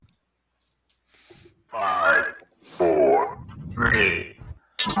3,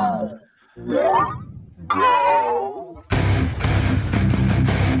 2, 1, go!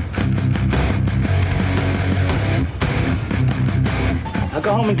 Now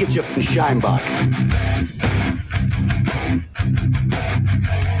go home and get your shine box.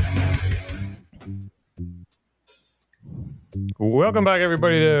 Welcome back,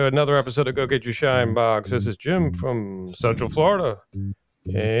 everybody, to another episode of Go Get Your Shine Box. This is Jim from Central Florida.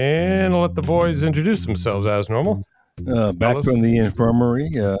 And I'll let the boys introduce themselves as normal. Back from the infirmary,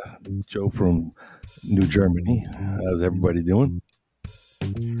 Joe from New Germany. How's everybody doing?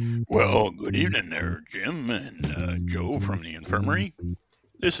 Well, good evening there, Jim and Joe from the infirmary.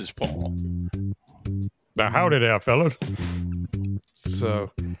 This is Paul. Now, howdy there, fellas.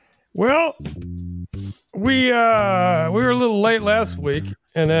 So, well, we were a little late last week,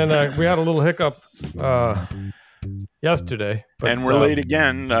 and then we had a little hiccup yesterday. But, and we're late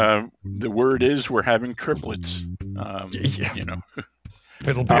again. The word is we're having triplets. Yeah. You know,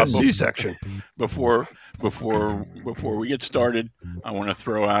 It'll be a C-section. Before we get started, I want to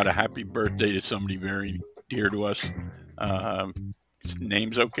throw out a happy birthday to somebody very dear to us. His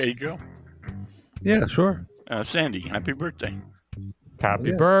name's okay, Joe? Yeah, sure. Sandy, happy birthday.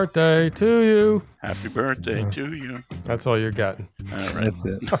 Happy birthday to you. Happy birthday to you. That's all you're getting. All right. That's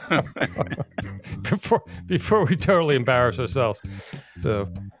it. before we totally embarrass ourselves.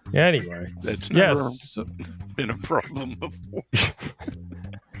 So, anyway. That's never Yes. been a problem before.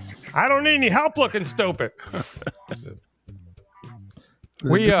 I don't need any help looking stupid.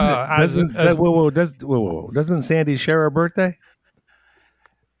 Doesn't Sandy share her birthday?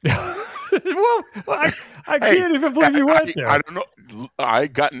 Well, I can't even believe you went there. I don't know. I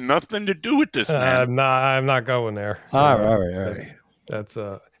got nothing to do with this, man. I'm not going there. All right. That's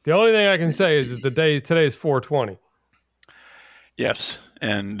the only thing I can say is that today is 420. Yes,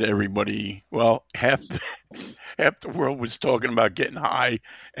 and everybody, well, half the world was talking about getting high,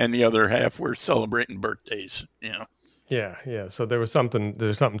 and the other half were celebrating birthdays. You know. Yeah. So there's something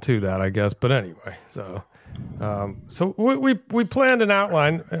to that, I guess. But anyway, so we planned an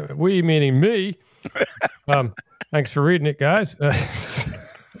outline. We meaning me. Thanks for reading it, guys.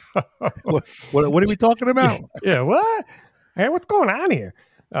 What are we talking about? Yeah, what? Hey, what's going on here?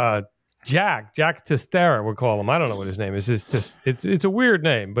 Jack Teixeira, we call him. I don't know what his name is. It's a weird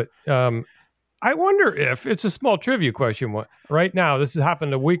name, but I wonder if it's a small trivia question. Right now, this has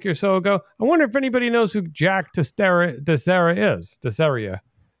happened a week or so ago. I wonder if anybody knows who Jack Teixeira is. Teixeira,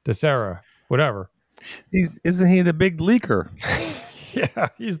 whatever. Isn't he the big leaker? Yeah,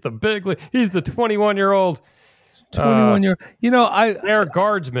 he's the 21-year-old. 21-year. Air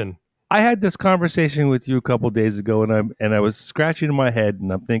guardsman. I had this conversation with you a couple of days ago, and I was scratching in my head,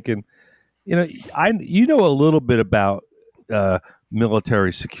 and I'm thinking, I know a little bit about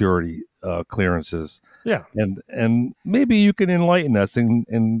military security clearances. Yeah, and maybe you can enlighten us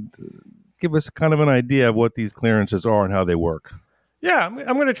and give us kind of an idea of what these clearances are and how they work. Yeah,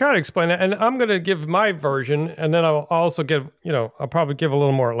 I'm going to try to explain it, and I'm going to give my version, and then I'll also give, I'll probably give a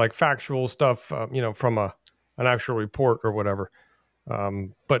little more like factual stuff, from an actual report or whatever.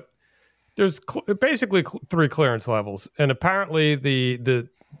 But there's basically three clearance levels, and apparently the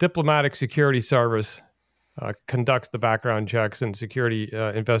diplomatic security service conducts the background checks and security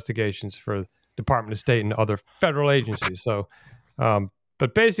investigations for Department of State and other federal agencies. So,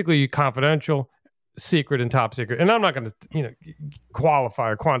 but basically, confidential, secret, and top secret. And I'm not going to, qualify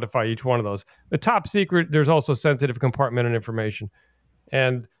or quantify each one of those. The top secret, there's also sensitive compartmented information,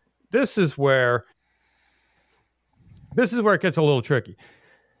 and this is where it gets a little tricky.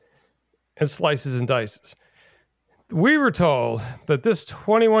 And slices and dices. We were told that this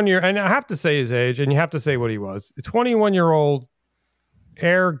 21-year, and I have to say his age, and you have to say what he was, the 21-year-old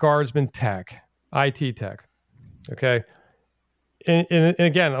air guardsman tech, IT tech, okay? And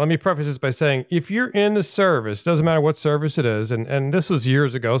again, let me preface this by saying, if you're in the service, doesn't matter what service it is, and this was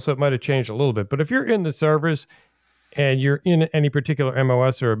years ago, so it might have changed a little bit, but if you're in the service and you're in any particular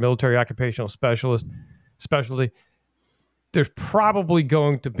MOS or a military occupational specialty, there's probably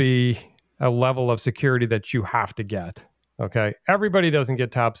going to be a level of security that you have to get, okay? Everybody doesn't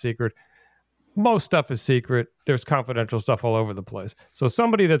get top secret. Most stuff is secret. There's confidential stuff all over the place. So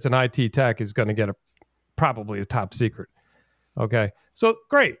somebody that's an IT tech is going to get probably a top secret, okay? So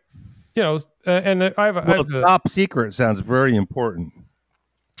great. And I have top secret sounds very important.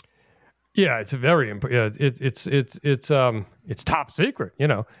 Yeah, it's very important. Yeah, it's top secret,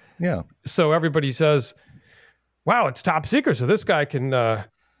 Yeah. So everybody says, wow, it's top secret. So this guy can,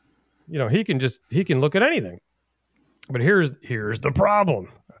 he can look at anything. But here's the problem.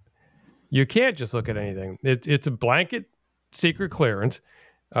 You can't just look at anything. It's a blanket secret clearance,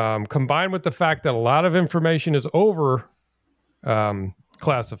 combined with the fact that a lot of information is over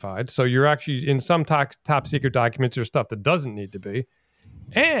classified. So you're actually in some top secret documents, there's stuff that doesn't need to be.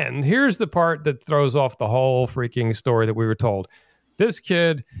 And here's the part that throws off the whole freaking story that we were told. This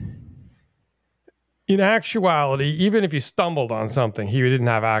kid, in actuality, even if he stumbled on something, he didn't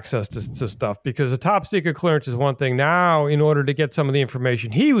have access to stuff, because a top secret clearance is one thing. Now, in order to get some of the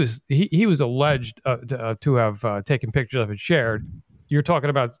information, he was alleged to have taken pictures of and shared. You're talking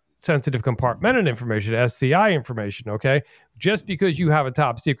about sensitive compartmented information, SCI information, okay? Just because you have a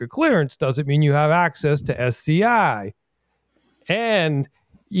top secret clearance doesn't mean you have access to SCI. And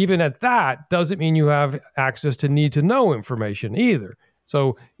even at that, doesn't mean you have access to need to know information either.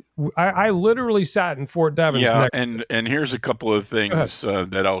 So I literally sat in Fort Devens. Yeah, and here's a couple of things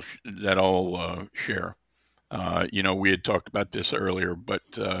that I'll share. We had talked about this earlier, but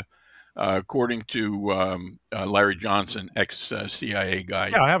according to Larry Johnson, ex-CIA guy.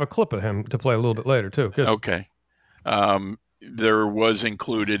 Yeah, I have a clip of him to play a little bit later too. Good. Okay. There was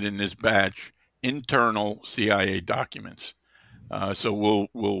included in this batch internal CIA documents. So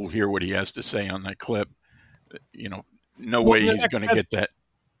we'll hear what he has to say on that clip. No way he's going to get that.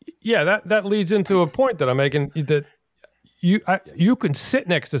 Yeah, that leads into a point that I'm making, that you can sit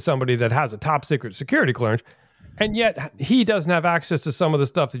next to somebody that has a top secret security clearance, and yet he doesn't have access to some of the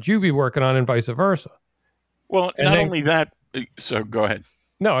stuff that you be working on, and vice versa. Well, and not only that. So go ahead.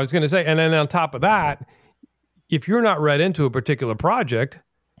 No, I was going to say, and then on top of that, if you're not read into a particular project,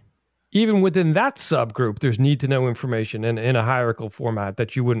 even within that subgroup, there's need to know information in a hierarchical format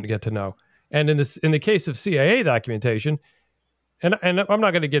that you wouldn't get to know. And in the case of CIA documentation, and I'm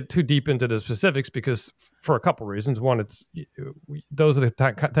not going to get too deep into the specifics, because for a couple reasons. One, those are the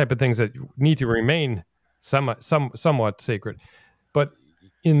type of things that need to remain somewhat secret. But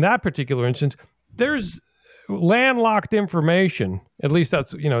in that particular instance, there's landlocked information. At least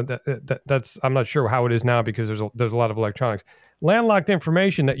that's that's, I'm not sure how it is now, because there's a lot of electronics. Landlocked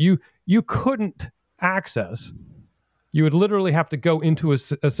information that you couldn't access. You would literally have to go into a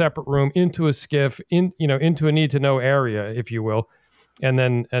separate room, into a SCIF, into a need to know area, if you will, and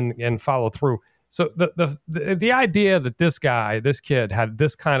then follow through. So the idea that this kid had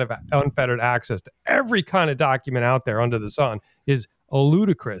this kind of unfettered access to every kind of document out there under the sun is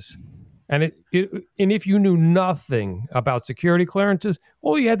ludicrous. And if you knew nothing about security clearances,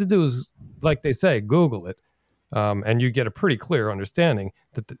 all you had to do is, like they say, Google it, and you get a pretty clear understanding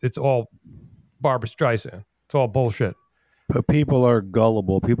that it's all Barbra Streisand. It's all bullshit. But people are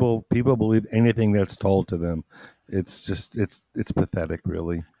gullible. People believe anything that's told to them. It's just it's pathetic,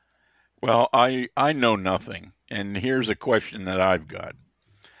 really. Well, I know nothing, and here's a question that I've got.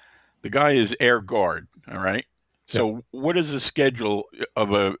 The guy is Air Guard, all right? So What is the schedule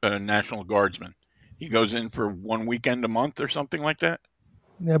of a National Guardsman? He goes in for 1 weekend a month or something like that?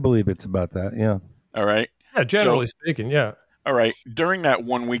 Yeah, I believe it's about that, yeah. All right. Yeah, generally speaking, yeah. All right. During that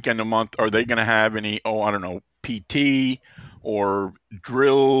 1 weekend a month, are they going to have any, I don't know, PT or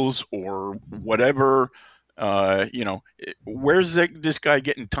drills or whatever? Where's this guy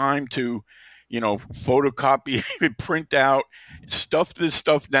getting time to, photocopy, print out, stuff this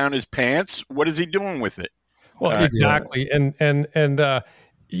stuff down his pants? What is he doing with it? Well, exactly. Yeah. And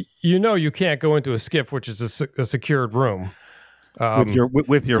you can't go into a SCIF, which is a secured room.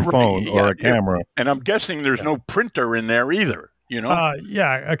 With your phone or a camera. And I'm guessing there's no printer in there either.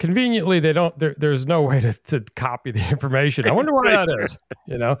 Conveniently they don't. There's no way to copy the information. I wonder why that is.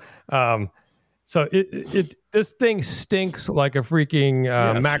 So this thing stinks like a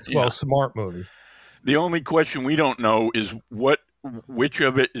freaking Maxwell Smart movie. The only question we don't know is which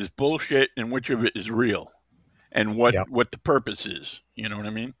of it is bullshit and which of it is real, and what the purpose is. You know what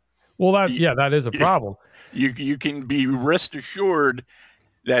I mean? Well, that is a problem. You can be rest assured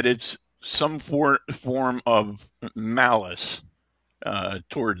that it's some form of malice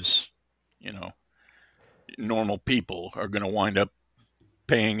towards, normal people are going to wind up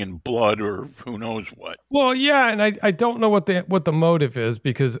paying in blood or who knows what. Well, yeah, and I don't know what the motive is,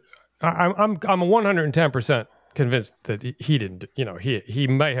 because I'm 110% convinced that he didn't. He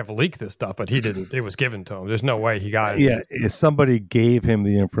may have leaked this stuff, but he didn't. It was given to him. There's no way he got it. Yeah, if somebody gave him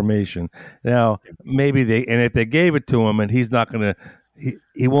the information. Now, maybe if they gave it to him, and he's not going to.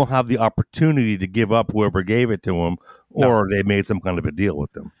 He won't have the opportunity to give up whoever gave it to him, or they made some kind of a deal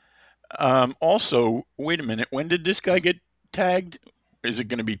with them. Also, wait a minute. When did this guy get tagged? Is it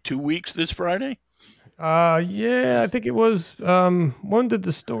going to be 2 weeks this Friday? Yeah, I think it was. When did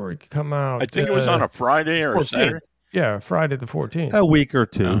the story come out? I think it was on a Friday or 14th. A Saturday. Yeah, Friday the 14th. A week or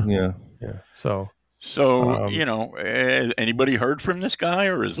two. Yeah. So anybody heard from this guy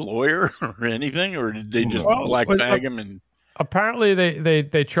or his lawyer or anything, or did they just black bag him? And apparently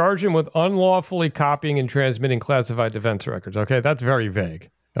they charge him with unlawfully copying and transmitting classified defense records. Okay, that's very vague.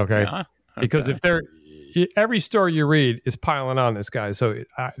 Okay, Yeah. because Okay. if they're every story you read is piling on this guy, so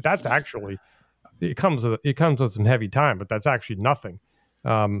that's actually it comes with some heavy time, but that's actually nothing.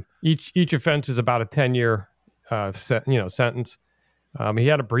 Each offense is about a 10-year sentence. He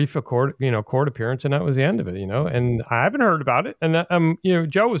had a brief court appearance, and that was the end of it. And I haven't heard about it. And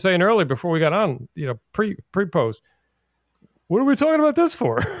Joe was saying earlier before we got on, pre post, what are we talking about this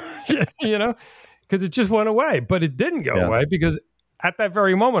for? Because it just went away, but it didn't go away because at that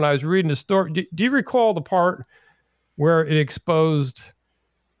very moment I was reading the story. Do you recall the part where it exposed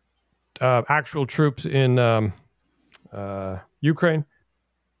actual troops in Ukraine?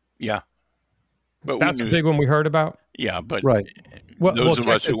 Yeah. But that's we knew, a big one we heard about. Yeah, but right. Those of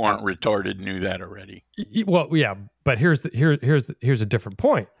us who aren't retarded knew that already. Well, yeah, but here's a different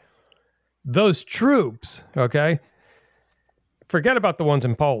point. Those troops, okay, forget about the ones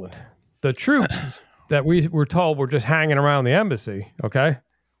in Poland. The troops that we were told were just hanging around the embassy, okay?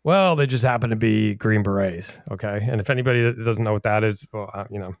 Well, they just happen to be Green Berets, okay? And if anybody doesn't know what that is, well,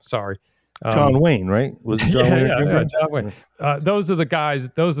 sorry. John Wayne, right? Was it John Wayne? Yeah, John Wayne. Those are the guys.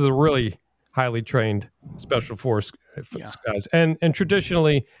 Those are the really highly trained special force guys, and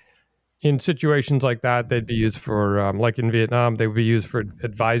traditionally, in situations like that, they'd be used for, like in Vietnam, they would be used for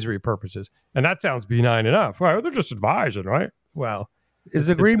advisory purposes, and that sounds benign enough. Well, they're just advising, right? Well, is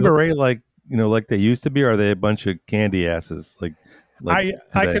the Green Beret like they used to be, or are they a bunch of candy asses? I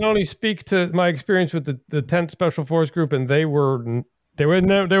can only speak to my experience with the 10th Special Force Group, and they were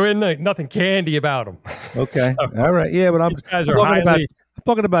nothing candy about them. Okay, so, all right, yeah, but I'm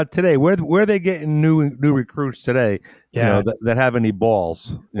talking about today. Where are they getting new recruits today? Yeah. That have any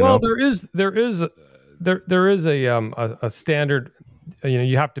balls? Well, there is a standard.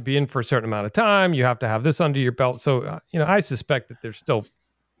 You have to be in for a certain amount of time. You have to have this under your belt. So I suspect that there's still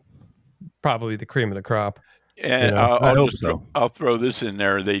probably the cream of the crop. And I'll throw this in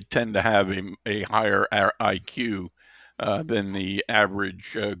there. They tend to have a higher IQ than the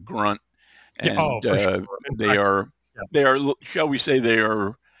average grunt, and sure. They are, shall we say, they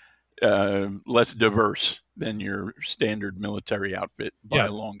are less diverse than your standard military outfit by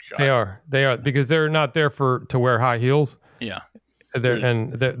a long shot. They are because they're not there to wear high heels. Yeah,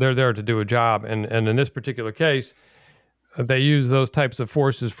 they're there to do a job, and in this particular case, they use those types of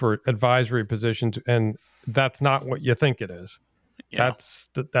forces for advisory positions, and that's not what you think it is. Yeah.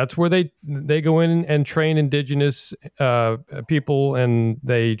 That's where they go in and train indigenous people, and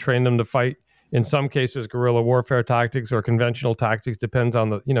they train them to fight. In some cases, guerrilla warfare tactics or conventional tactics, depends on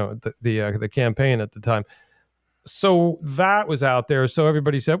the campaign at the time. So that was out there. So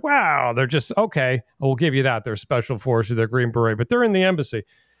everybody said, "Wow, they're just okay. We'll give you that. They're special forces, they're Green Beret, but they're in the embassy."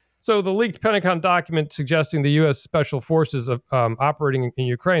 So the leaked Pentagon document suggesting the U.S. Special Forces operating in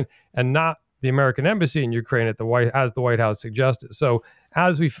Ukraine and not the American embassy in Ukraine as the White House suggested. So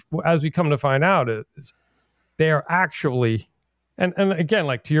as we come to find out, they are actually, and again,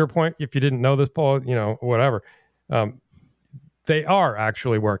 like to your point, if you didn't know this, Paul, whatever, they are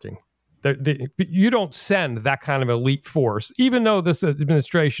actually working. You don't send that kind of elite force, even though this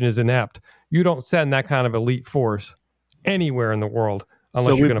administration is inept. You don't send that kind of elite force anywhere in the world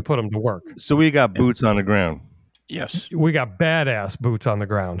unless you're going to put them to work. So we got boots on the ground. Yes. We got badass boots on the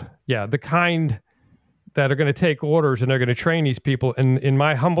ground. Yeah, the kind that are going to take orders and they're going to train these people. And in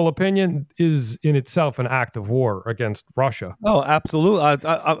my humble opinion, is in itself an act of war against Russia. Oh, absolutely.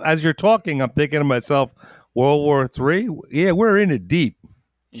 As you're talking, I'm thinking to myself, World War III? Yeah, we're in it deep.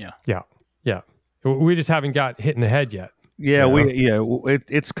 Yeah. Yeah. Yeah. We just haven't got hit in the head yet. Yeah,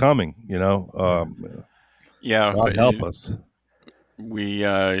 it's coming, Yeah. God help us. We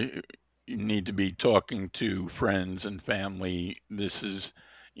need to be talking to friends and family. This is,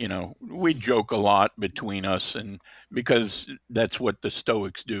 we joke a lot between us, and because that's what the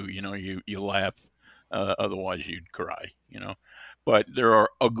Stoics do. You laugh, otherwise you'd cry. But there are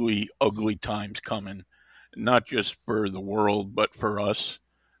ugly times coming, not just for the world, but for us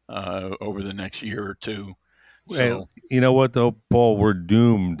over the next year or two. So, you know what though, Paul, we're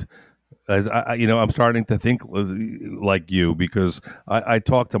doomed. As I'm starting to think like you, because I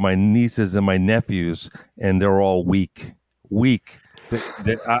talk to my nieces and my nephews, and they're all weak. We're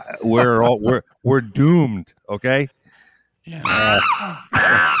doomed. Okay. Yeah.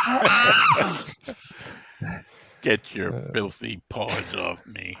 Get your filthy paws off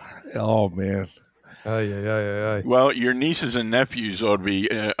me. Oh man. Well, your nieces and nephews ought to be.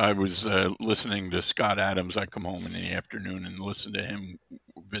 I was listening to Scott Adams. I come home in the afternoon and listen to him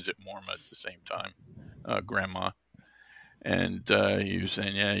visit Morma at the same time, Grandma, and he was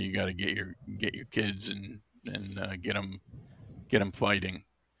saying, "Yeah, you got to get your kids and get them get them fighting,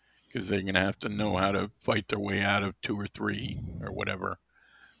 because they're going to have to know how to fight their way out of 2 or 3 or whatever,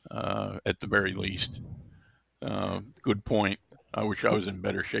 at the very least. Good point. I wish I was in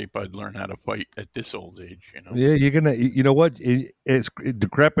better shape. I'd learn how to fight at this old age. Yeah, you're gonna. You know what? As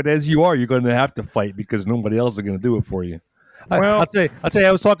decrepit as you are, you're going to have to fight because nobody else is going to do it for you. Well, I'll tell you.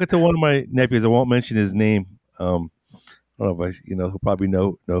 I was talking to one of my nephews. I won't mention his name. I don't know if he'll probably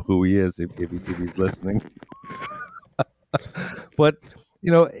know who he is if he's listening. But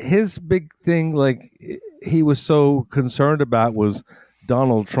his big thing, like he was so concerned about, was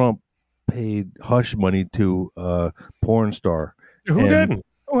Donald Trump paid hush money to a porn star. Who didn't?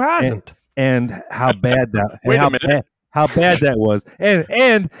 Who hasn't? And how bad that? Wait a minute. How bad that was,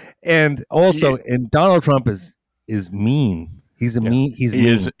 and also, and Donald Trump is mean. He's a mean. He's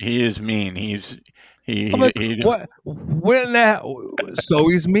mean. He is mean. What? When that? So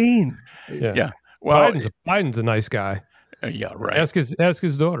he's mean. Yeah. Well, Biden's a nice guy. Yeah. Right. Ask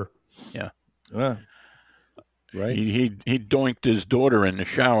his daughter. Yeah. Right. He doinked his daughter in the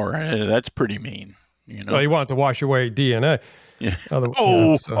shower. That's pretty mean. Well, he wanted to wash away DNA. Yeah. Oh,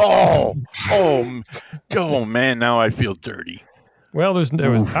 Man! Now I feel dirty. Well, there's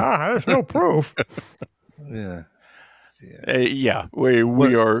no proof. Yeah.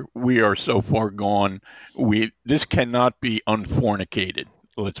 We are so far gone. This cannot be unfornicated.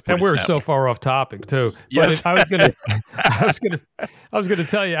 Let's put and we're so way. far off topic too. Yes. But I was gonna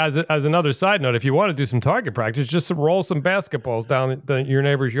tell you as another side note, if you want to do some target practice, just roll some basketballs down your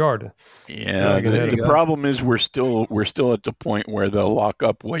neighbor's yard. Yeah. The problem is we're still at the point where they'll lock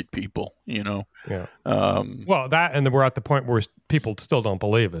up white people. Yeah. Well, and we're at the point where people still don't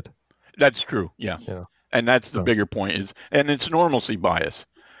believe it. That's true. Yeah. And that's the bigger point and it's normalcy bias.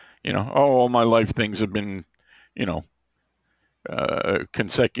 All my life things have been,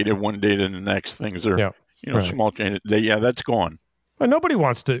 consecutive one day to the next. Things are small changes. That's gone. Well, nobody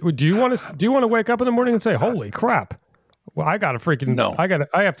wants to. Do you want to wake up in the morning and say, "Holy crap! Well, I got to freaking no.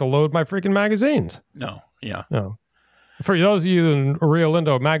 I have to load my freaking magazines." No. Yeah. No. For those of you in Rio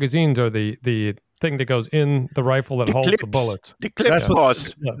Lindo, magazines are the thing that goes in the rifle that holds the bullets. The clips.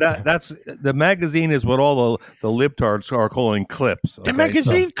 That's the magazine is what all the libtards are calling clips. Okay? The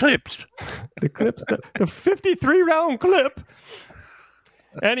magazine clips. The clips. The 53 round clip.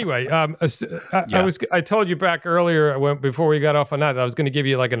 Anyway, I told you back earlier before we got off on that I was going to give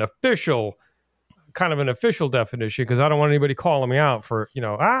you like an official definition because I don't want anybody calling me out for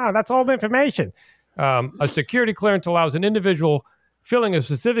that's old information. A security clearance allows an individual filling a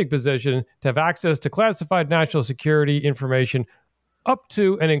specific position to have access to classified national security information up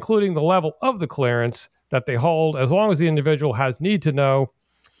to and including the level of the clearance that they hold, as long as the individual has a need to know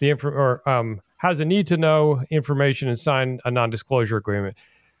information and sign a non-disclosure agreement.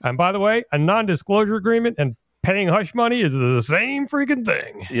 And by the way, a non-disclosure agreement and paying hush money is the same freaking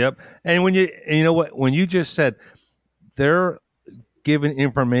thing. Yep. And when when you just said they're given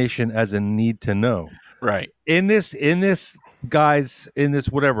information as a need to know, right? In this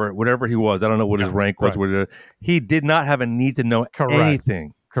whatever he was, I don't know what his rank was. Right. He did not have a need to know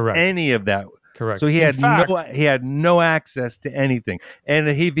anything. Correct. Any of that. Correct. So he had no access to anything, and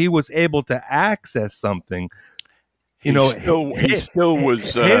he was able to access something. He still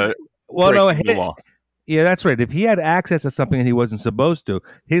was. Yeah, that's right. If he had access to something and he wasn't supposed to,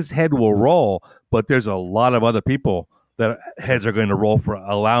 his head will roll. But there's a lot of other people that heads are going to roll for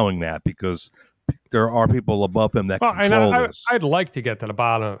allowing that because there are people above him that control this. I'd like to get to the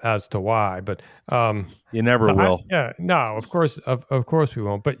bottom as to why, but you never will. Of course we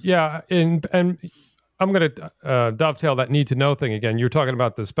won't. But yeah, and I'm going to dovetail that need to know thing again. You're talking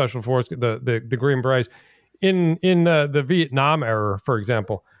about the special force, the Green Berets in the Vietnam era, for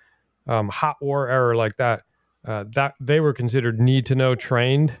example, hot war era like that. That they were considered need to know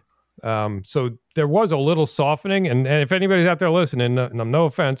trained. So there was a little softening, and if anybody's out there listening, and no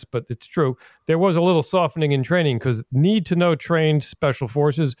offense, but it's true, there was a little softening in training because need to know trained special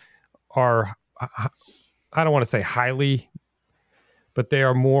forces are, I don't want to say highly, but they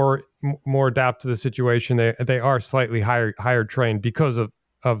are more adapt to the situation. They are slightly higher trained because of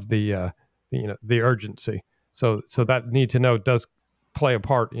the urgency. So that need to know does play a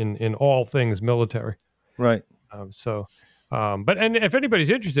part in all things military. Right. But if anybody's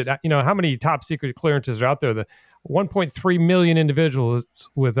interested, how many top secret clearances are out there? The 1.3 million individuals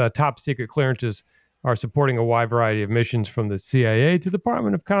with top secret clearances are supporting a wide variety of missions from the CIA to the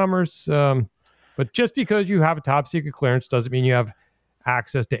Department of Commerce. But just because you have a top secret clearance doesn't mean you have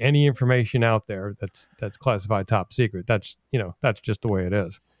access to any information out there that's classified top secret. That's just the way it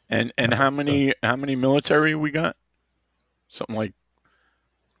is. And how many military we got? Something like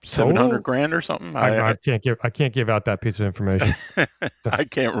 700 grand or something. I can't give out that piece of information. I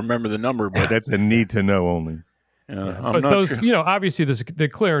can't remember the number, but That's a need to know only. I'm but not those, sure. obviously the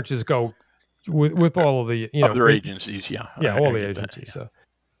clearances go with all of the, Other agencies, all I the get that, agencies. So,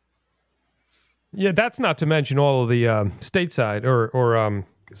 that's not to mention all of the stateside or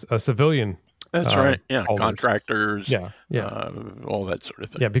a civilian. That's right. Yeah, holders. Contractors. Yeah, all that sort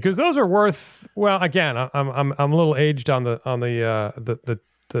of thing. yeah, because those are worth. Well, again, I'm a little aged on the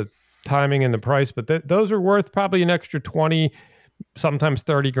timing and the price, but those are worth probably an extra 20, sometimes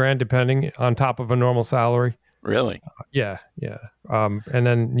 30 grand, depending, on top of a normal salary. Really? Yeah. And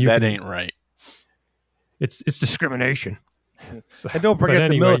then ain't right. It's discrimination. So, And don't forget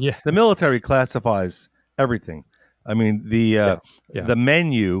anyway, the military classifies everything. I mean, the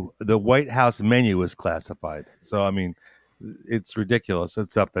menu, the White House menu is classified. So, I mean, it's ridiculous.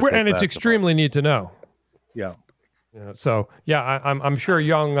 It's up there. And it's extremely neat to know. Yeah. So, I'm sure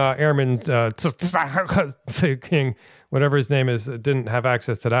young airman King, whatever his name is, didn't have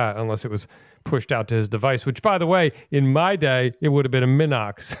access to that unless it was pushed out to his device, which, by the way, in my day, it would have been a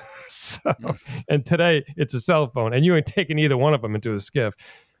Minox. And today, it's a cell phone. And you ain't taking either one of them into a skiff.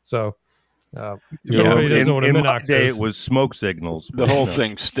 So... in my day, it was smoke signals. The whole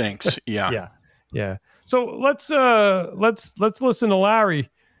thing stinks. Yeah. So let's listen to Larry.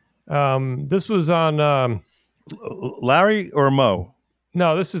 This was on Larry or Mo?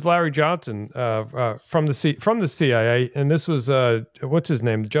 No, this is Larry Johnson from the CIA, and this was what's his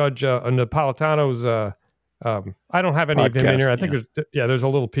name, Judge Napolitano's. I don't have any of him in here. I think there's a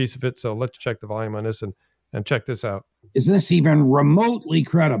little piece of it. So let's check the volume on this and check this out. Is this even remotely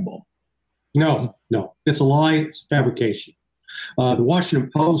credible? No, it's a lie. It's a fabrication. The Washington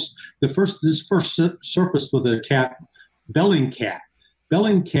Post, this first surfaced with a cat, Bellingcat.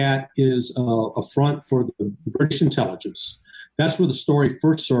 Bellingcat is a front for the British intelligence. That's where the story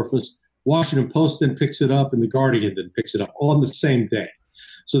first surfaced. Washington Post then picks it up, and the Guardian then picks it up on the same day.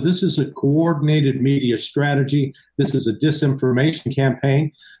 So this is a coordinated media strategy. This is a disinformation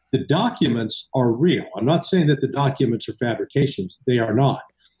campaign. The documents are real. I'm not saying that the documents are fabrications. They are not.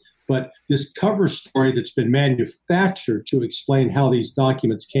 But this cover story that's been manufactured to explain how these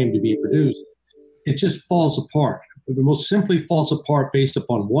documents came to be produced, it just falls apart. It most simply falls apart based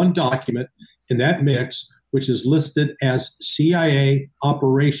upon one document in that mix, which is listed as CIA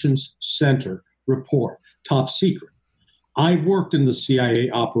Operations Center report, top secret. I worked in the CIA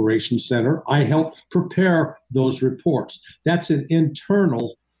Operations Center. I helped prepare those reports. That's an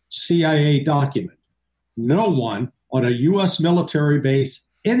internal CIA document. No one on a U.S. military base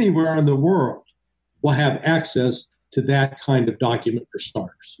anywhere in the world will have access to that kind of document for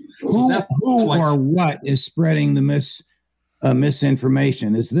starters. Who or what is spreading the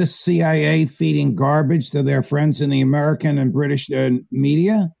misinformation? Is this CIA feeding garbage to their friends in the American and British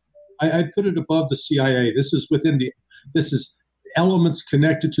media? I put it above the CIA. This is elements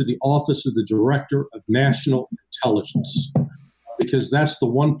connected to the Office of the Director of National Intelligence, because that's the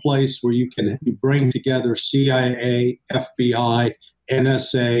one place where you bring together CIA, FBI,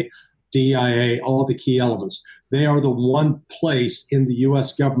 NSA, DIA, all the key elements. They are the one place in the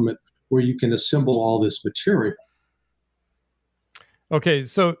U.S. government where you can assemble all this material. Okay,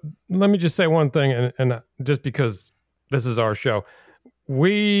 so let me just say one thing, and just because this is our show,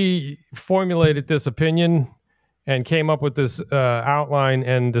 we formulated this opinion and came up with this outline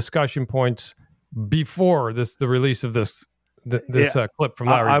and discussion points before the release of this clip from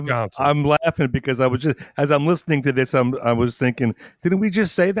Larry Johnson. I'm laughing because I was just, as I'm listening to this, I was thinking, didn't we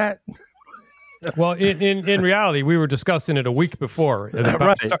just say that? Well, in reality, we were discussing it a week before,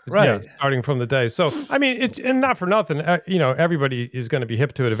 right. Starting from the day. So, I mean, it's, and not for nothing, everybody is going to be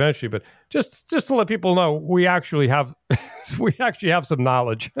hip to it eventually. But just to let people know, we actually have some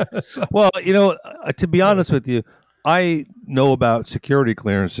knowledge. So. Well, to be honest with you, I know about security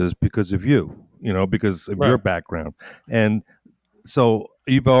clearances because of you. Because of your background, and so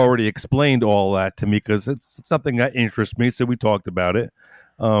you've already explained all that to me because it's something that interests me. So we talked about it.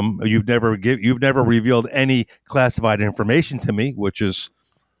 You've never revealed any classified information to me, which is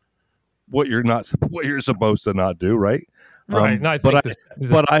what you're supposed to not do, right? Right. No,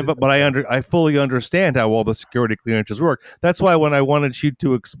 I fully understand how all the security clearances work. That's why when I wanted you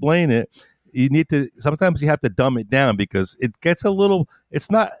to explain it, sometimes you have to dumb it down because it gets it's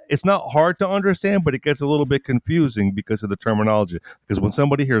not hard to understand, but it gets a little bit confusing because of the terminology. Because when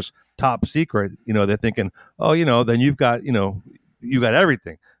somebody hears top secret, they're thinking, then you've got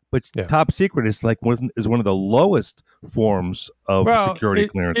everything. But top secret is one of the lowest forms of security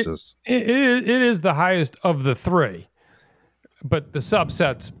clearances. It is the highest of the three, but the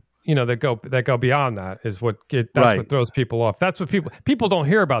subsets that go beyond that is that's Right. what throws people off. That's what people don't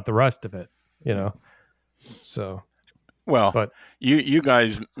hear about the rest of it, So, Well, but you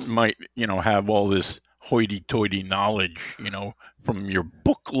guys might, have all this hoity-toity knowledge, from your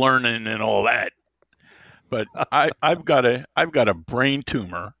book learning and all that. But I've got a brain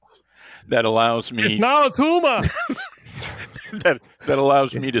tumor that allows me it's not a tumor. that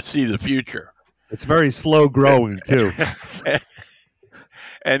allows me to see the future. It's very slow growing too.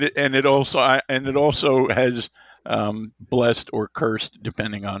 and it also has blessed or cursed,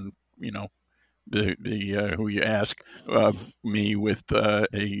 depending on the who you ask, me with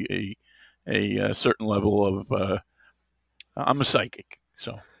a certain level of I'm a psychic,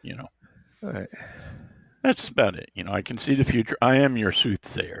 so All right. that's about it. I can see the future. I am your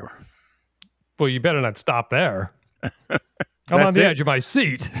soothsayer. Well, you better not stop there. I'm That's on the it? edge of my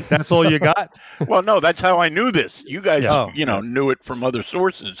seat. That's all you got? Well, no, that's how I knew this. You guys, Yeah. knew it from other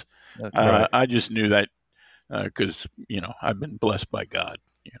sources. Right. I just knew that because I've been blessed by God.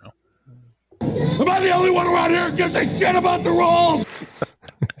 Am I the only one around here who gives a shit about the rules?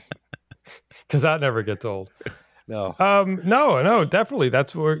 Because that never gets old. No. No, definitely.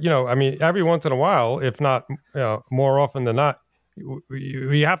 That's where, every once in a while, if not more often than not,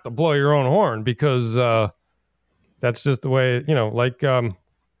 you have to blow your own horn because that's just the way,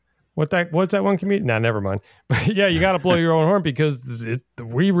 what's that one comedian? Nah, never mind. But yeah, you got to blow your own horn because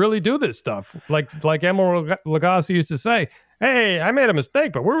we really do this stuff. Like Emma Lagasse used to say, hey, I made a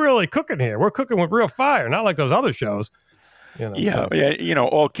mistake, but we're really cooking here. We're cooking with real fire, not like those other shows. Yeah.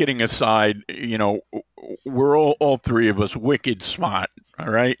 All kidding aside, we're all three of us wicked smart.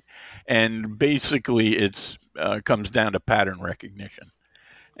 All right. And basically it's comes down to pattern recognition.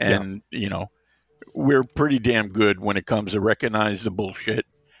 And, we're pretty damn good when it comes to recognize the bullshit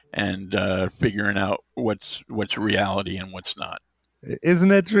and figuring out what's reality and what's not. Isn't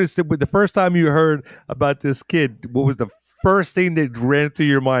that interesting? The first time you heard about this kid, what was the first thing that ran through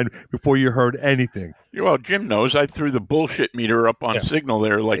your mind before you heard anything? Well, Jim knows I threw the bullshit meter up on Signal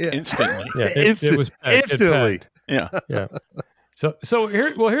there instantly. Yeah, it was instantly. Yeah. Yeah. So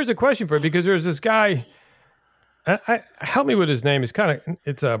here's a question for you, because there's this guy. Help me with his name. It's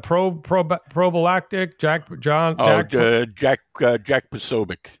a probalactic Jack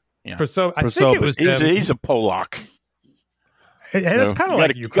Posobiec. Yeah. I think it was he's a Polak. And it's kind of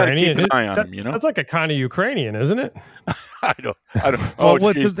like Ukrainian. Keep an eye on him, That's like a kind of Ukrainian, isn't it? I don't.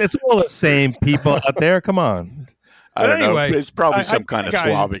 It's all the same people out there. Come on. I don't know. Anyway, It's probably some kind of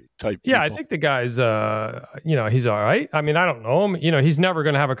Slavic type. Yeah, people. I think the guy's, he's all right. I mean, I don't know him. He's never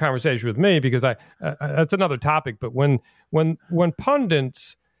going to have a conversation with me because that's another topic. But when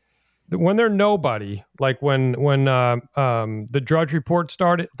pundits, when they're nobody, like when the Drudge Report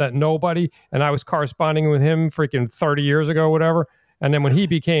started, that nobody, and I was corresponding with him freaking 30 years ago, or whatever. And then when he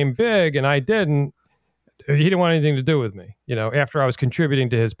became big and I didn't, he didn't want anything to do with me, after I was contributing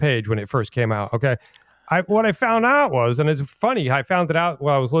to his page when it first came out. Okay. What I found out was, and it's funny, I found it out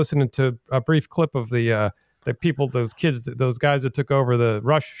while I was listening to a brief clip of the people, those kids, those guys that took over the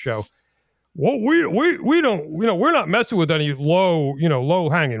Rush show. Well, we don't, we're not messing with any low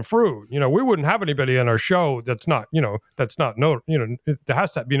hanging fruit. We wouldn't have anybody on our show that's not, there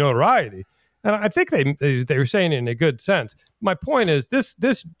has to be notoriety. And I think they were saying it in a good sense. My point is this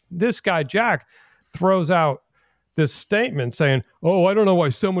guy Jack throws out this statement saying, "Oh, I don't know why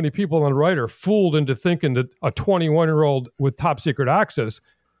so many people on the right are fooled into thinking that a 21-year-old with top secret access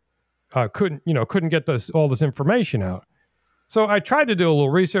couldn't get all this information out." So I tried to do a little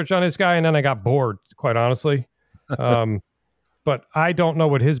research on this guy, and then I got bored, quite honestly. But I don't know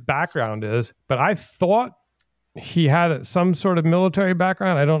what his background is. But I thought he had some sort of military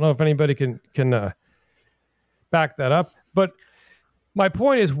background. I don't know if anybody can back that up. But my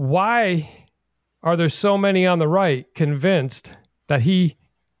point is, why are there so many on the right convinced that he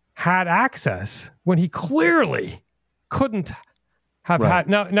had access when he clearly couldn't have had?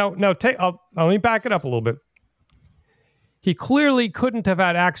 Now, let me back it up a little bit. He clearly couldn't have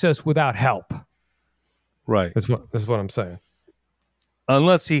had access without help. Right. That's what I'm saying.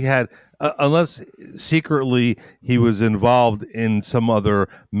 Unless he had, unless secretly he was involved in some other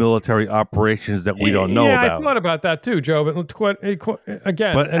military operations that we don't know about. Yeah, I thought about that too, Joe. But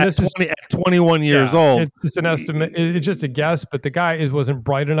again, but and at 21 years old, it's just an estimate. It's just a guess. But the guy wasn't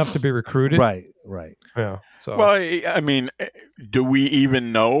bright enough to be recruited. Right. Yeah. So, well, I mean, do we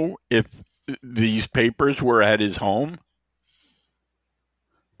even know if these papers were at his home?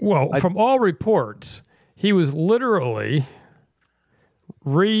 Well, from all reports, he was literally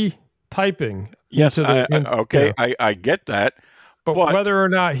retyping. Yes, I get that. But whether or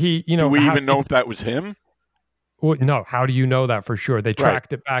not he, do we even know if that was him? Well, no, how do you know that for sure? They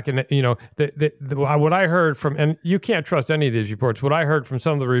tracked it back, and what I heard from, and you can't trust any of these reports. What I heard from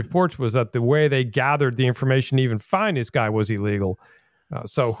some of the reports was that the way they gathered the information to even find this guy was illegal.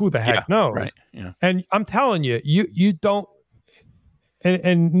 So who the heck knows? Right. Yeah. And I'm telling you, you don't,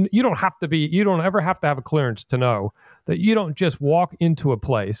 and you don't have to be, you don't ever have to have a clearance to know that you don't just walk into a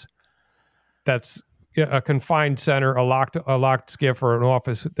place that's a confined center, a locked skiff, or an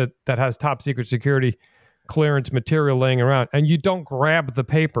office that has top secret security clearance material laying around, and you don't grab the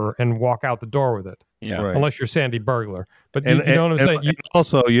paper and walk out the door with it. Yeah. Right. Unless you're Sandy Burglar. But you know what I'm saying? And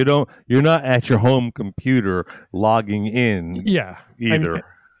also, you're not at your home computer logging in. Yeah. Either.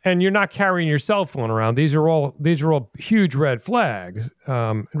 And you're not carrying your cell phone around. These are all huge red flags.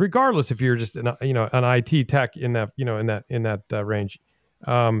 Regardless if you're just an IT tech in that range.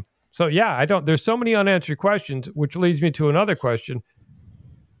 So yeah, there's so many unanswered questions, which leads me to another question.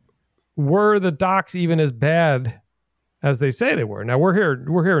 Were the docs even as bad as they say they were? Now we're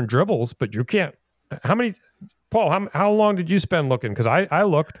hearing dribbles, but you can't. How many, Paul? How long did you spend looking? Because I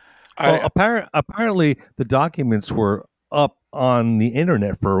looked. Well, apparently the documents were up on the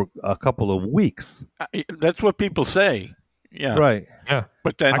internet for a couple of weeks. That's what people say. Yeah. Right. Yeah.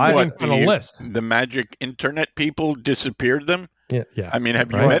 But then a list. The magic internet people disappeared them? Yeah. Yeah. I mean,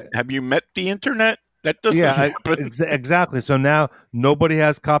 have you met the internet? That doesn't happen. Exactly. So now nobody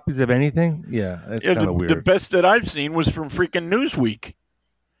has copies of anything? Yeah, that's kind of weird. The best that I've seen was from freaking Newsweek.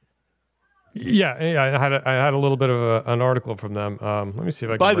 Yeah, I had a little bit of an article from them. Let me see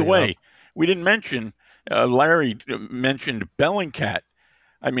if I can. By the way, we didn't mention, Larry mentioned Bellingcat.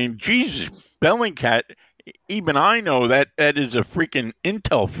 I mean, Jesus, Bellingcat, even I know that is a freaking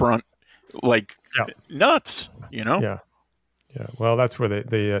intel front, like nuts, you know? Yeah. Yeah, well, that's where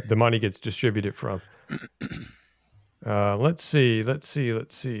the money gets distributed from. Let's see. I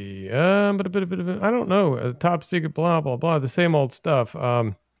don't know. Top secret, blah blah blah. The same old stuff.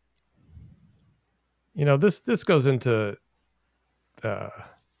 This goes into.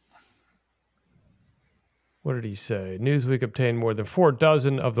 What did he say? Newsweek obtained more than 4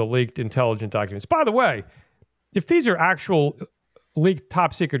 dozen of the leaked intelligence documents. By the way, if these are actual leaked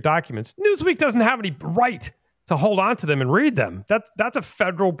top secret documents, Newsweek doesn't have any right to hold on to them and read them. That's a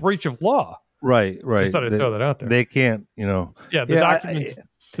federal breach of law. Right. Just thought I'd throw that out there. They can't, Yeah, the documents.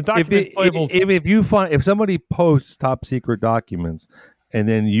 The document labels. If somebody posts top secret documents and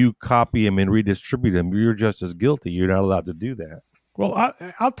then you copy them and redistribute them, you're just as guilty. You're not allowed to do that. Well,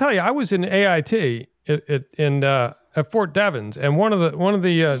 I'll tell you, I was in AIT at Fort Devens, and one of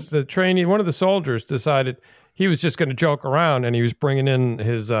the trainee, one of the soldiers decided he was just going to joke around, and he was bringing in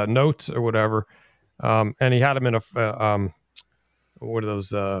his notes or whatever. And he had them in what are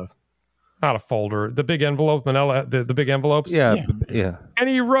those? Not a folder, the big envelope, manila, the big envelopes. Yeah. And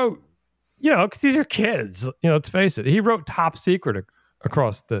he wrote, because these are kids. Let's face it. He wrote "top secret"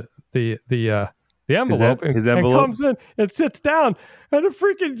 across the envelope. His envelope. And comes in and sits down, and the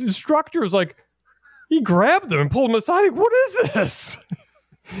freaking instructor is like, he grabbed him and pulled him aside. Like, what is this?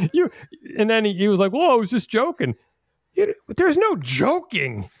 And then he was like, "Well, I was just joking." There's no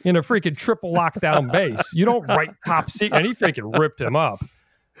joking in a freaking triple lockdown base. You don't write top secret. And he freaking ripped him up.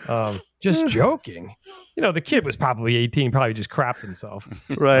 Just joking. The kid was probably 18, probably just crapped himself.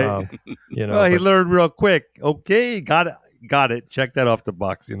 Right. He learned real quick. Okay, got it. Check that off the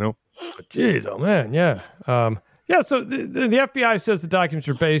box, Jeez, oh man, yeah. So the FBI says the documents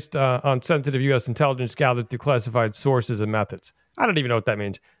are based on sensitive U.S. intelligence gathered through classified sources and methods. I don't even know what that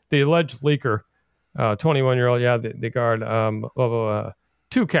means. The alleged leaker, 21-year-old, the guard,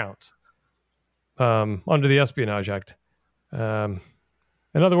 2 counts under the Espionage Act.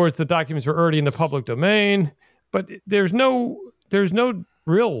 In other words, the documents were already in the public domain, but there's no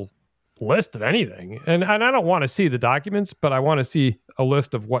real list of anything. And I don't want to see the documents, but I want to see a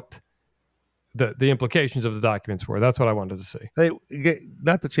list of what the implications of the documents were. That's what I wanted to see. Hey,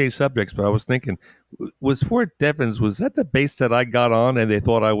 not to change subjects, but I was thinking, was Fort Devens, was that the base that I got on and they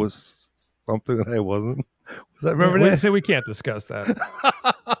thought I was something that I wasn't? Was that, remember that? Say we can't discuss that.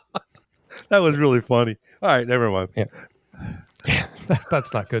 That was really funny. All right, never mind. Yeah,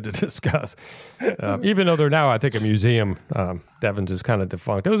 that's not good to discuss. Even though they're now, I think, a museum. Devens is kind of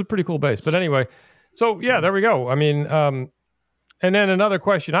defunct. It was a pretty cool base. But anyway, so yeah, there we go. I mean, and then another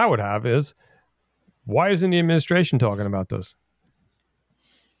question I would have is, why isn't the administration talking about this?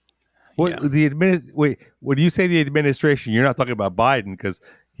 Well, wait, when you say the administration, you're not talking about Biden because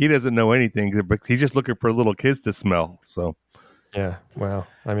he doesn't know anything, but he's just looking for little kids to smell. So, yeah, well,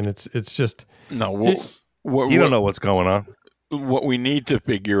 I mean, it's just no. You don't know what's going on. What we need to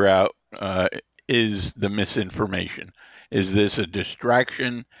figure out is the misinformation. Is this a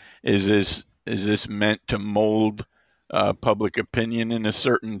distraction? Is this Is this meant to mold public opinion in a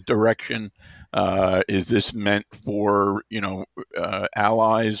certain direction? Is this meant for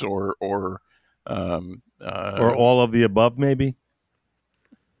allies or all of the above, maybe?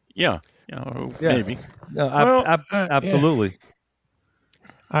 Yeah, maybe. No, absolutely.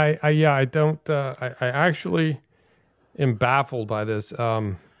 I don't. I actually am baffled by this.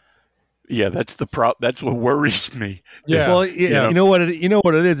 Yeah, that's the That's what worries me. Yeah. Well, you know what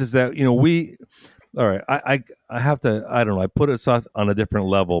it is that we. All right, I have to. I don't know. I put it on a different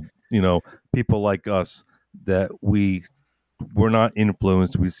level. People like us that we're not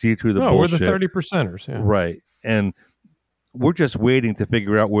influenced. We see through the bullshit. We're the 30%ers. Yeah. Right, and we're just waiting to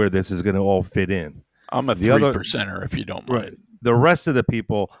figure out where this is going to all fit in. I'm a 3%er, if you don't mind. Right. The rest of the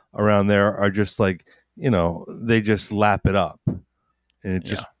people around there are just like, they just lap it up. And it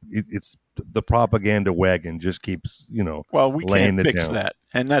just, it's the propaganda wagon just keeps, well, we laying can't it fix down. that.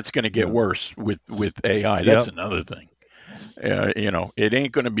 And that's going to get worse with AI. That's another thing. It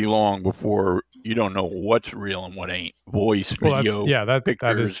ain't going to be long before you don't know what's real and what ain't. Voice, video,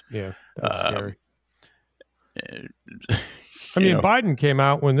 pictures. That's scary. I mean, Biden came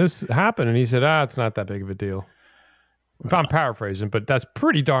out when this happened and he said, it's not that big of a deal. If I'm paraphrasing, but that's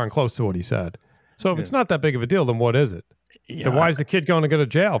pretty darn close to what he said. So if it's not that big of a deal, then what is it? Yeah. Then why is the kid going to go to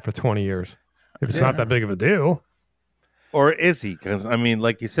jail for 20 years if it's not that big of a deal? Or is he? Because, I mean,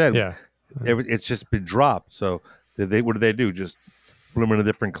 like you said, it's just been dropped. So what do they do? Just put him in a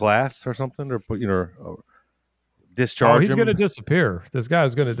different class or something? Or or discharge him? He's going to disappear. This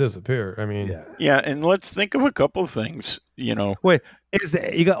guy's going to disappear. I mean, and let's think of a couple of things. Wait,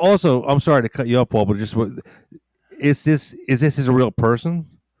 you got also? I'm sorry to cut you off, Paul, but just is this his real person?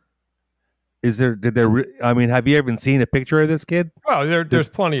 Is there? I mean, have you ever seen a picture of this kid? Well, there's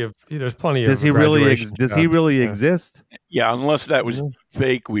plenty of. Does he really? Does he really exist? Yeah, unless that was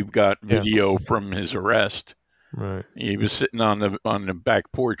fake. We've got video from his arrest. Right. He was sitting on the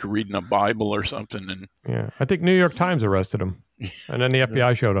back porch reading a Bible or something, and I think New York Times arrested him, and then the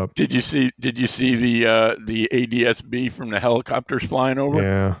FBI showed up. Did you see the ADSB from the helicopters flying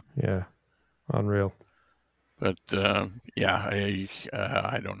over? Yeah, unreal. But I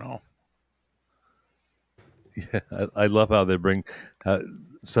don't know. Yeah, I love how they bring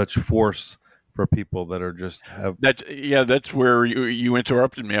such force for people that are just have. That's where you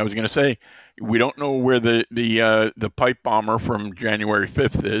interrupted me. I was going to say we don't know where the pipe bomber from January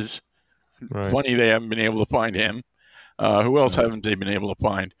 5th is. Right. Funny they haven't been able to find him. Who else haven't they been able to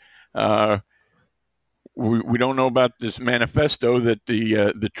find? We don't know about this manifesto that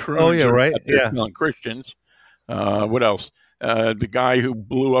the Troons are killing Christians. What else? The guy who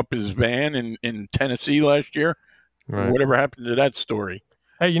blew up his van in Tennessee last year. Right. Whatever happened to that story?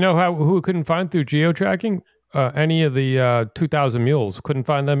 Hey, you know who couldn't find through geo-tracking? Any of the 2,000 mules. Couldn't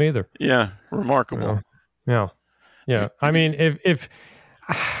find them either. Yeah, remarkable. Yeah. I mean, if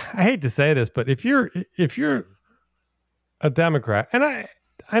I hate to say this, but if you're a Democrat, and I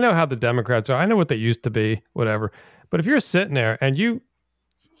know how the Democrats are, I know what they used to be, whatever. But if you're sitting there and you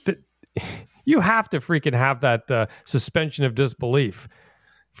have to freaking have that suspension of disbelief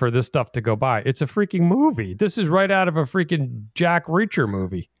for this stuff to go by. It's a freaking movie. This is right out of a freaking Jack Reacher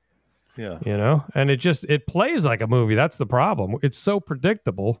movie. Yeah. And it plays like a movie. That's the problem. It's so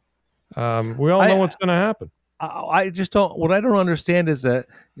predictable. We all know what's going to happen. I just don't. What I don't understand is that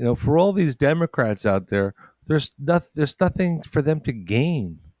for all these Democrats out there, there's nothing for them to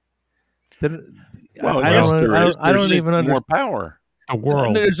gain. Well, I don't even understand. More power. The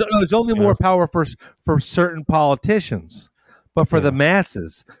world. There's only more power for certain politicians, but for the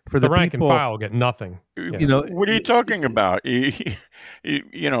masses, for the rank people, and file get nothing. What are you talking about? They've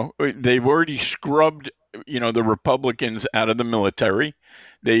already scrubbed the Republicans out of the military.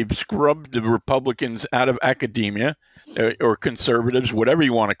 They've scrubbed the Republicans out of academia, or conservatives, whatever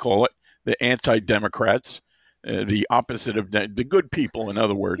you want to call it, the anti-Democrats, the opposite of the good people, in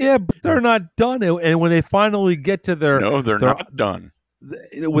other words. Yeah, but they're not done. And when they finally get to their... No, they're not done.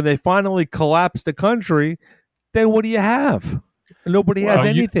 When they finally collapse the country, then what do you have? Nobody has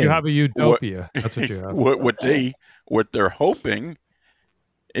anything. You have a utopia. That's what you have. What they're hoping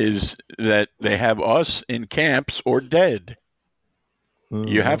is that they have us in camps or dead.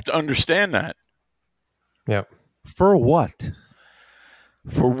 You have to understand that. Yeah. For what?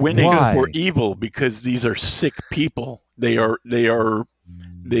 For winning. Why? For evil, because these are sick people. They are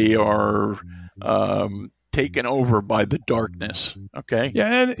taken over by the darkness. Okay.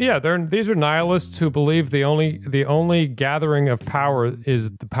 Yeah, and these are nihilists who believe the only gathering of power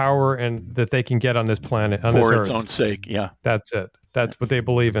is the power and that they can get on this planet, on this for earth. its own sake. Yeah. That's it. That's what they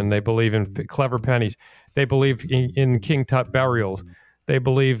believe in. They believe in clever pennies. They believe in King Tut burials.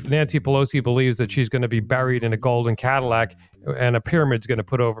 Nancy Pelosi believes that she's going to be buried in a golden Cadillac and a pyramid's going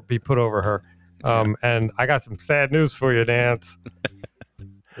to be put over her. And I got some sad news for you, Nance.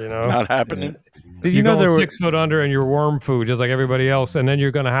 Not happening. Did you know there were 6 foot under and you're worm food just like everybody else, and then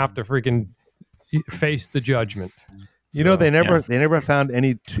you're going to have to freaking face the judgment. They never found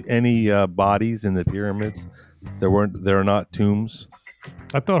any bodies in the pyramids. There are not tombs.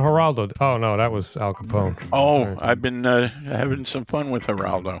 I thought Geraldo. Oh no, that was Al Capone. Oh, I've been having some fun with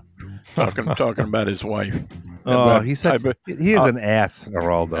Geraldo, talking about his wife. Oh, he is an ass,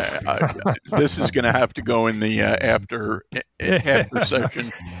 Geraldo. This is going to have to go in the after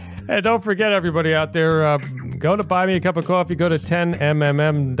session. And don't forget, everybody out there, go to Buy Me a Cup of Coffee. Go to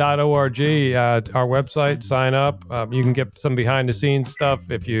 10mmm.org, our website. Sign up. You can get some behind-the-scenes stuff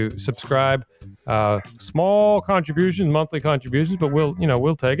if you subscribe. Small contributions, monthly contributions, but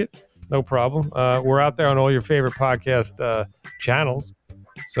we'll take it. No problem. We're out there on all your favorite podcast channels.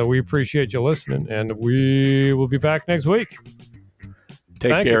 So we appreciate you listening, and we will be back next week.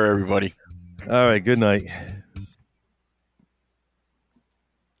 Take care, everybody. All right. Good night.